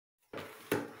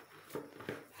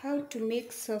How to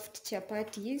make soft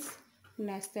chapatis.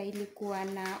 Unastahili kuwa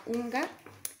na unga.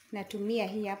 Natumia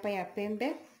hii hapa ya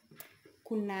pembe.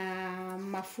 Kuna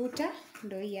mafuta,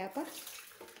 ndio hii hapa.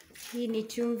 Hii ni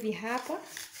chumvi hapa.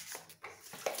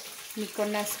 Niko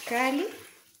na sukari,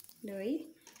 ndio hii.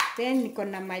 Then niko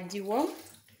na maji warm.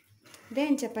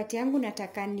 Then chapati yangu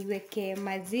nataka niweke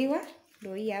maziwa,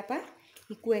 ndio hii hapa.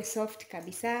 Ikuwe soft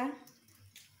kabisa.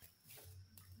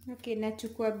 Okay,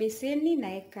 nachukua beseni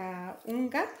naeka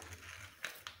unga.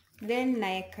 Then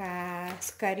naeka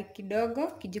sukari kidogo,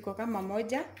 kijiko kama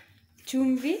moja,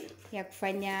 chumvi ya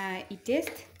kufanya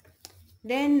i-taste.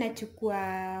 Then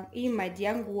nachukua hii maji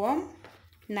yangu warm,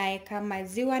 naeka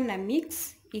maziwa na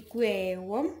mix ikue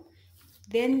warm.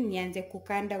 Then nianze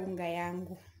kukanda unga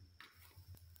yangu.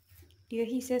 Ndio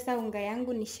hii sasa unga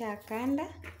yangu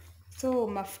nishakanda. So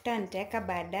mafuta nitaeka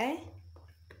baadaye.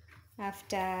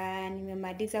 After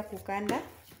nimemaliza kukanda.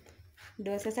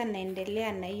 Ndio sasa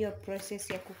naendelea na hiyo process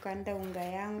ya kukanda unga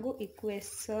yangu ikue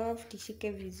soft,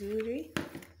 ishike vizuri.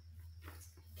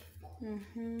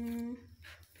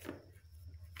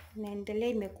 Naendelea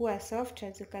imekuwa soft,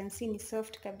 as you can see ni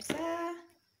soft kabisa.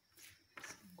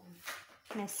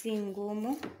 Na si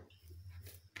ngumu.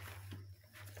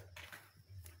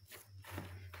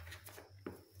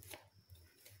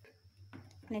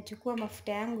 Nachukua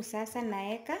mafuta yangu sasa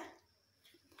naeka.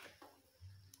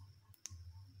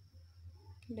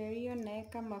 Ndio hiyo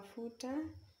naeka mafuta.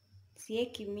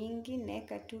 Sieki mingi,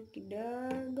 naeka tu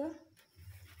kidogo.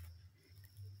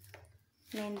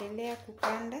 Naendelea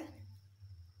kukanda.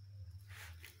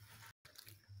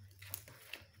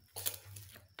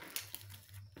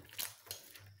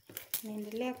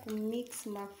 Naendelea kumix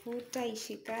mafuta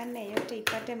ishikane yote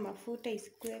ipate mafuta,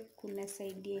 isikue kuna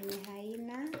side yenye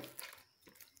haina.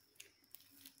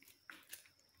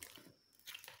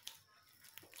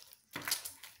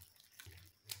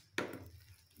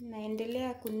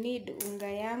 Naendelea kuknead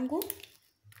unga yangu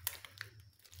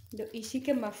ndio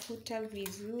ishike mafuta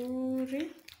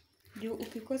vizuri. Juu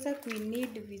ukikosa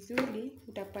kuknead vizuri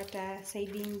utapata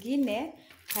side nyingine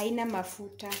haina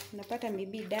mafuta. Unapata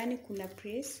maybe ndani kuna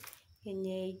press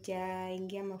yenye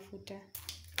haijaingia mafuta.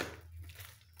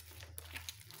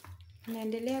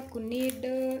 Naendelea kuknead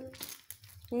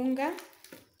unga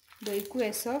ndio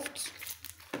ikue soft.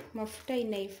 Mafuta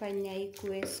inaifanya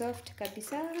ikue soft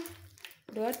kabisa.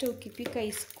 Ndio hata ukipika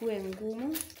isikue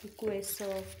ngumu, ikue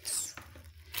soft.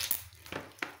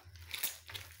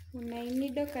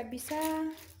 Unainido kabisa.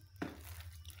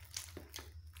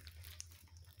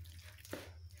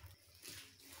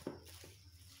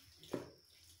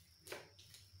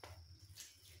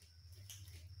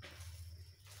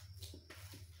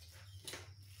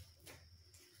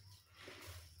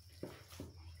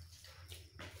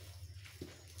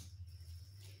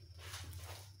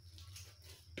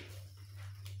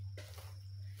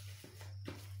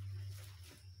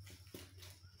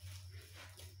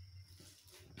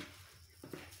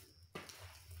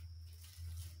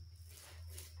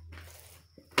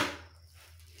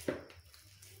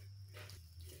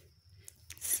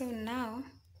 So now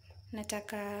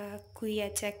nataka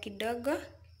kuiacha kidogo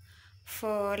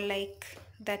for like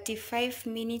 35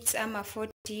 minutes ama 40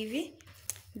 hivi.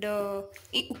 Ndio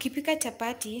ukipika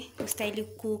chapati ustahili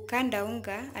kukanda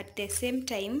unga at the same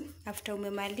time after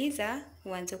umemaliza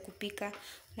uanze kupika.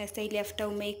 Unastahili after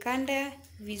umeikanda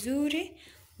vizuri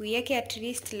uiweke at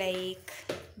least like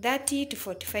 30 to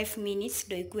 45 minutes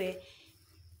ndio ikue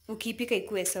ukipika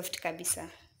ikue soft kabisa.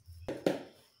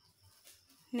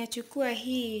 Nachukua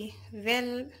hii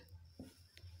vel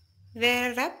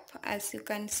wrap, as you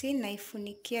can see,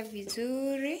 naifunikia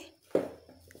vizuri.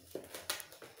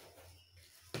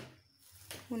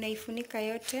 Unaifunika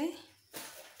yote.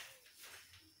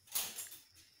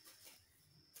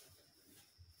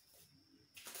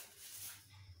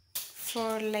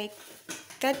 For like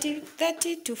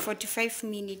 30 to 45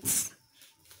 minutes.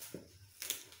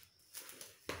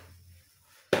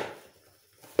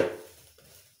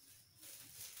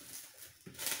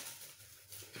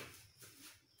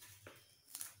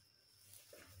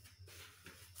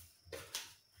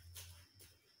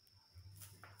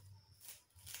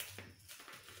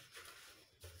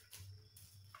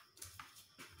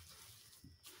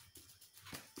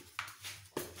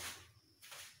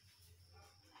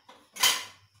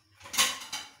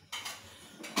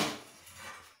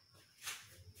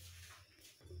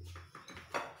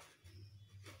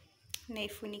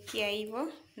 Naifunikia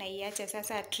hivyo na iacha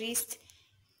sasa at least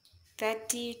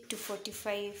 30 to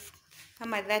 45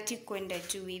 ama 30 kwenda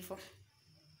juu hivyo.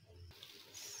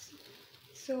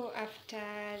 So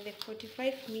after the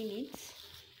 45 minutes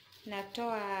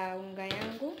natoa unga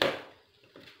yangu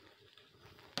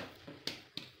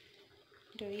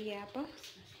Ndio hii hapa.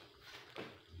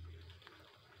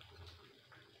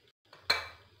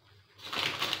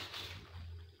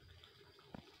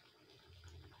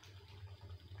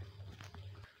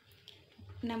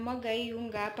 Namwaga hii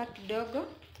unga hapa kidogo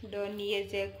ndo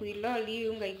niweze kuiroll hii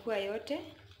unga ikuwa yote,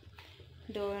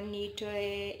 ndo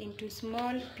nitoe into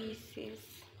small pieces.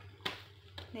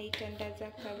 Naitandaza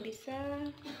kabisa.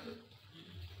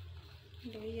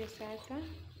 Ndio hiyo sasa.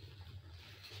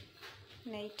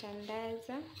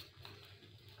 Naitandaza.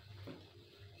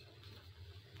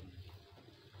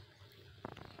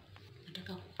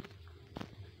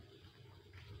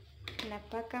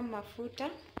 Napaka mafuta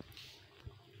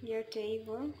yote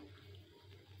hivyo.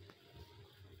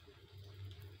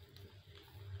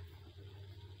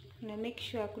 Na make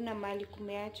sure hakuna mahali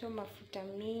kumeachwa mafuta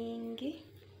mingi.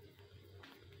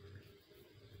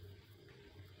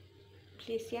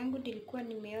 Place yangu nilikuwa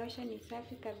nimeosha, ni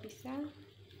safi kabisa.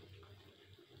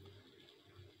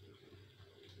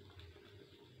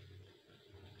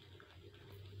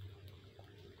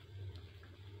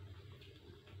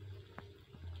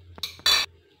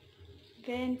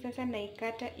 Then sasa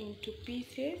naikata into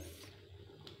pieces.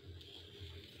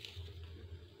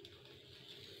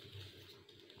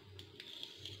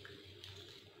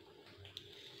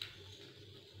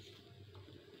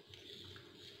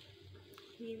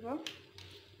 Hivyo.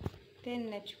 Then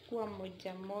nachukua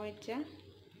moja moja.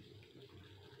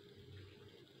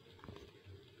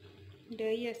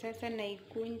 Ndio hiyo sasa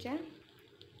naikunja.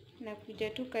 Nakuja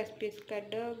tu ka space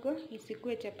kadogo,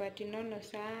 isikuwe chapati nono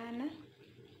sana.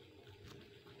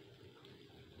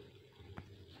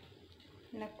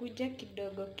 Nakuja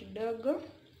kidogo kidogo.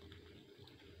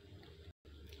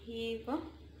 Hivyo.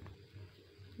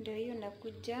 Ndio hiyo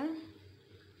nakuja.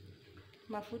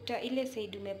 Mafuta ile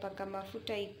side umepaka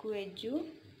mafuta ikue juu.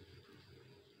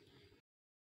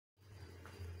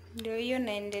 Ndio hiyo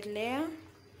naendelea.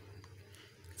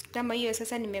 Kama hiyo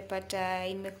sasa nimepata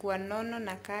imekuwa nono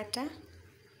na kata.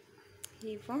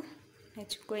 Hivyo.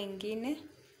 Nachukua ingine.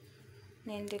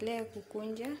 Naendelea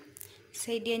kukunja.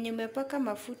 Side yenye umepaka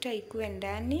mafuta ikue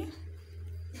ndani.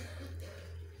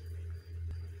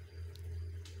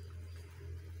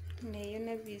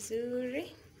 Naiona vizuri.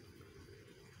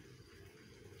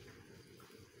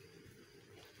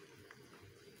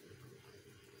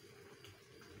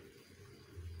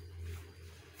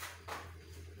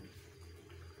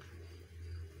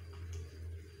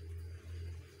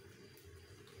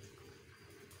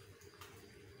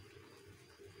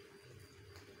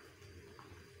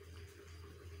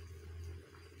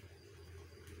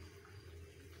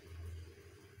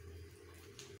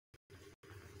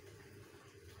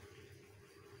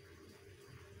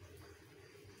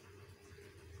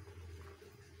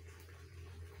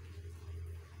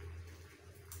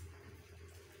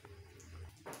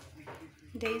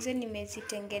 Ndio hizo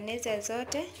nimezitengeneza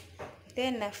zote.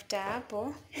 Then after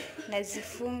hapo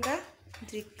nazifunga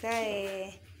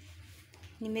zikae,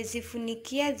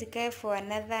 nimezifunikia zikae for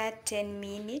another 10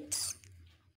 minutes.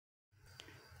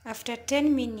 After 10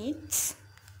 minutes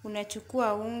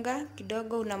unachukua unga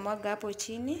kidogo unamwaga hapo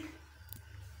chini.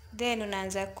 Then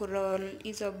unaanza kuroll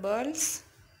hizo balls.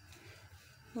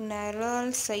 Una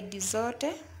roll side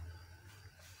zote.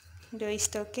 Ndio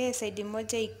isitokee side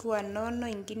moja ikuwa nono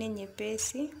ingine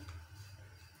nyepesi.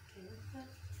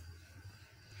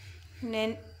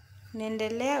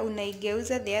 Unaendelea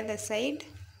unaigeuza the other side.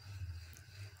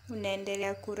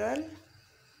 Unaendelea kuroll.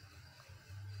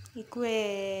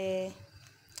 Ikue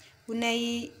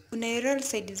unairoll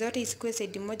side zote, isikuwe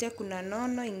side moja kuna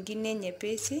nono ingine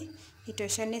nyepesi.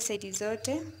 Itoshane side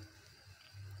zote.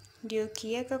 Ndio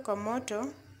ukiweka kwa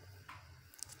moto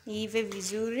iive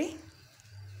vizuri.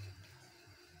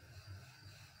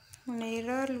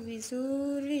 Unairoll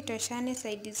vizuri itoshane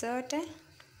side zote.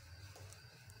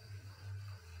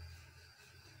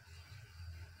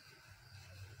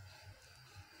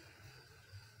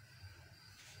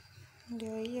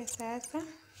 Ndio hiyo sasa.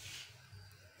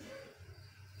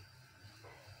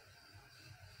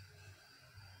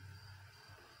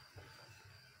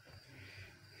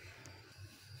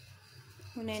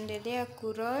 Unaendelea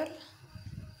kuroll.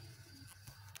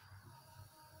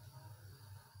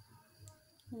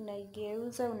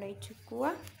 Unaigeuza,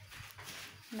 unaichukua.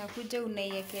 Unakuja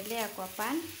unaiekelea kwa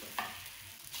pan.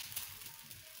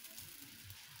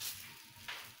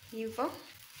 Hivyo.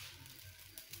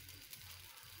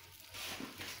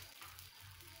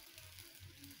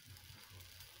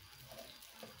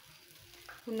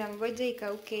 Unangoja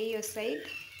ikauke hiyo side.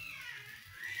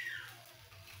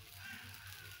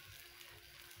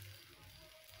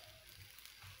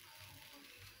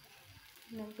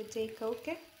 Unangoja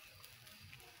ikauke.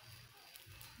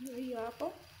 Hiyo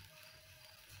hapo.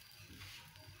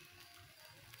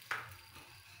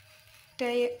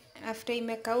 After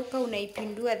imekauka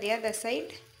unaipindua the other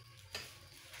side.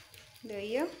 Ndio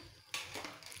hiyo.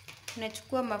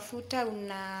 Unachukua mafuta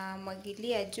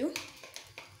unamwagilia juu.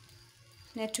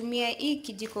 Natumia hii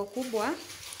kijiko kubwa.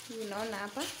 Hii unaona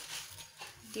hapa.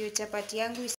 Ndio chapati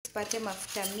yangu isipate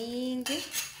mafuta mingi.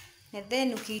 Na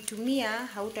then ukiitumia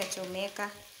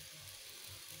hautachomeka.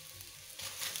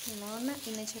 Unaona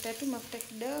inachota tu mafuta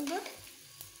kidogo.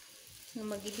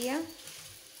 Unamwagilia.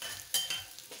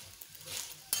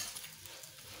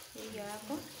 Hiyo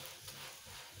hapo.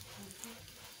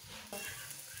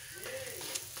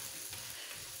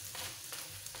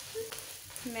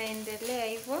 Naendelea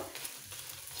hivyo.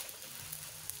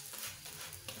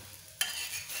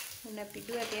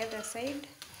 Unapindua the other side.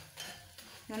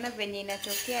 Naona venye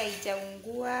inatokea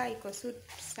haijaungua, iko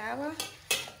sawa.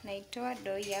 Naitoa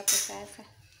doi hapo sasa.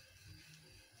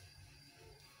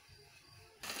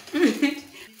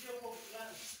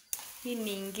 Hii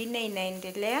nyingine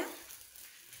inaendelea.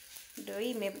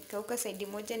 Doi imekauka side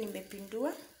moja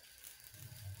nimepindua.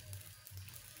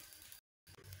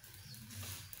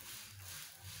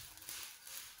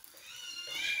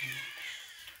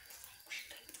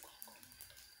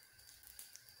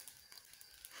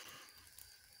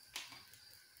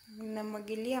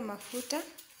 Namwagilia mafuta.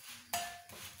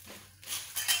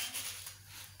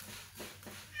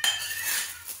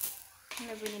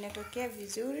 Na venye inatokea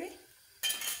vizuri.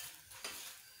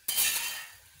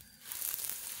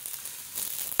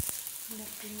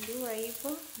 Napindua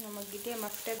hivyo, namwagilia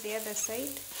mafuta the other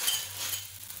side.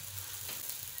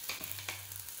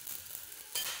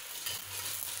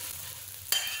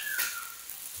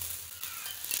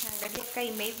 Angalia kama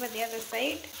imeiva the other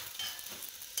side.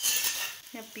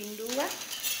 Napindua.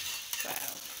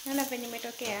 Wow. Naona venye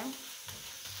imetokea.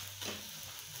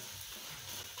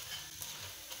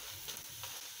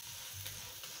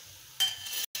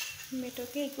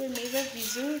 Imetokea ikiwa imeiva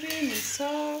vizuri, ni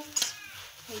soft,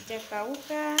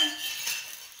 haijakauka.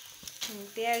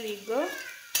 There we go.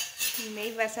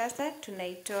 Imeiva sasa,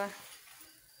 tunaitoa.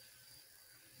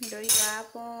 Ndio hiyo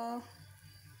hapo.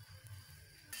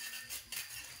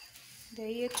 Ndio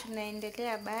hiyo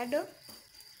tunaendelea bado.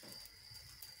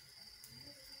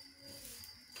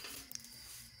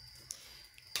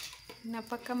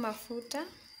 Napaka mafuta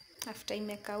after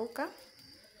imekauka.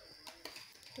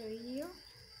 Ndio hiyo.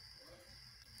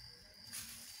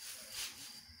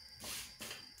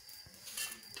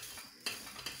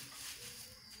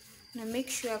 Na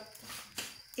make sure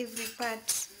every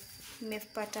part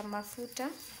imepata mafuta.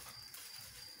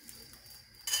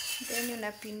 Then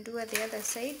unapindua the other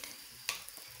side.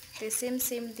 The same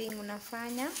thing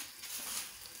unafanya.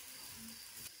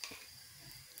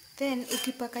 Then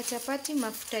ukipaka chapati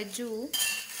mafuta juu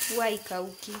huwa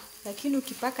ikauki, lakini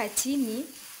ukipaka chini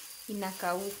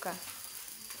inakauka.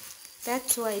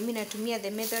 That's why mimi natumia the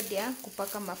method ya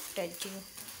kupaka mafuta juu.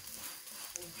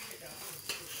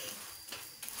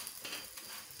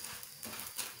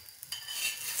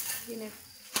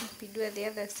 Unapindua the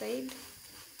other side.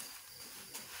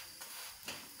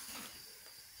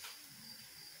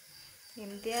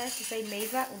 And there sasa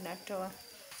imeiva unatoa.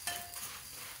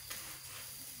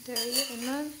 Ndio hiyo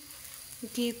unaona.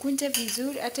 Ukikunja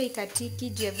vizuri hata ikatiki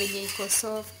juu ya venye iko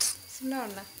soft.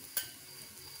 Unaona?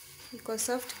 Iko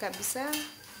soft kabisa.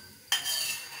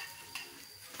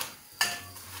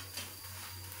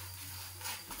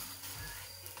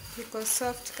 Iko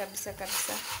soft kabisa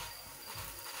kabisa.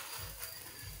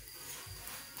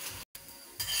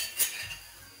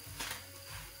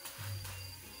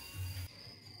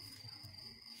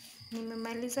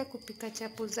 Nimemaliza kupika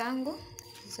chapu zangu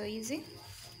hizi.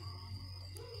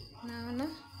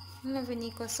 Naona venye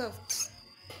iko soft.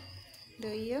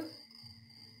 Ndio hiyo.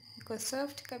 Iko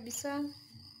soft kabisa.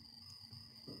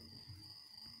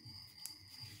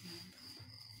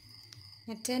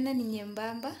 Na tena ni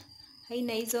nyembamba.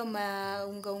 Haina hizo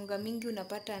maunga mingi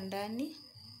unapata ndani.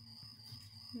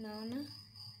 Naona.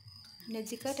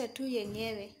 Najikata tu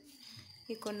yenyewe.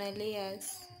 Iko na layers.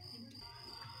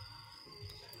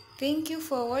 Thank you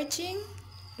for watching.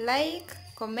 Like,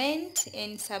 comment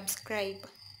and subscribe.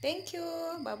 Thank you.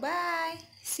 Bye bye.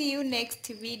 See you next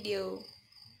video.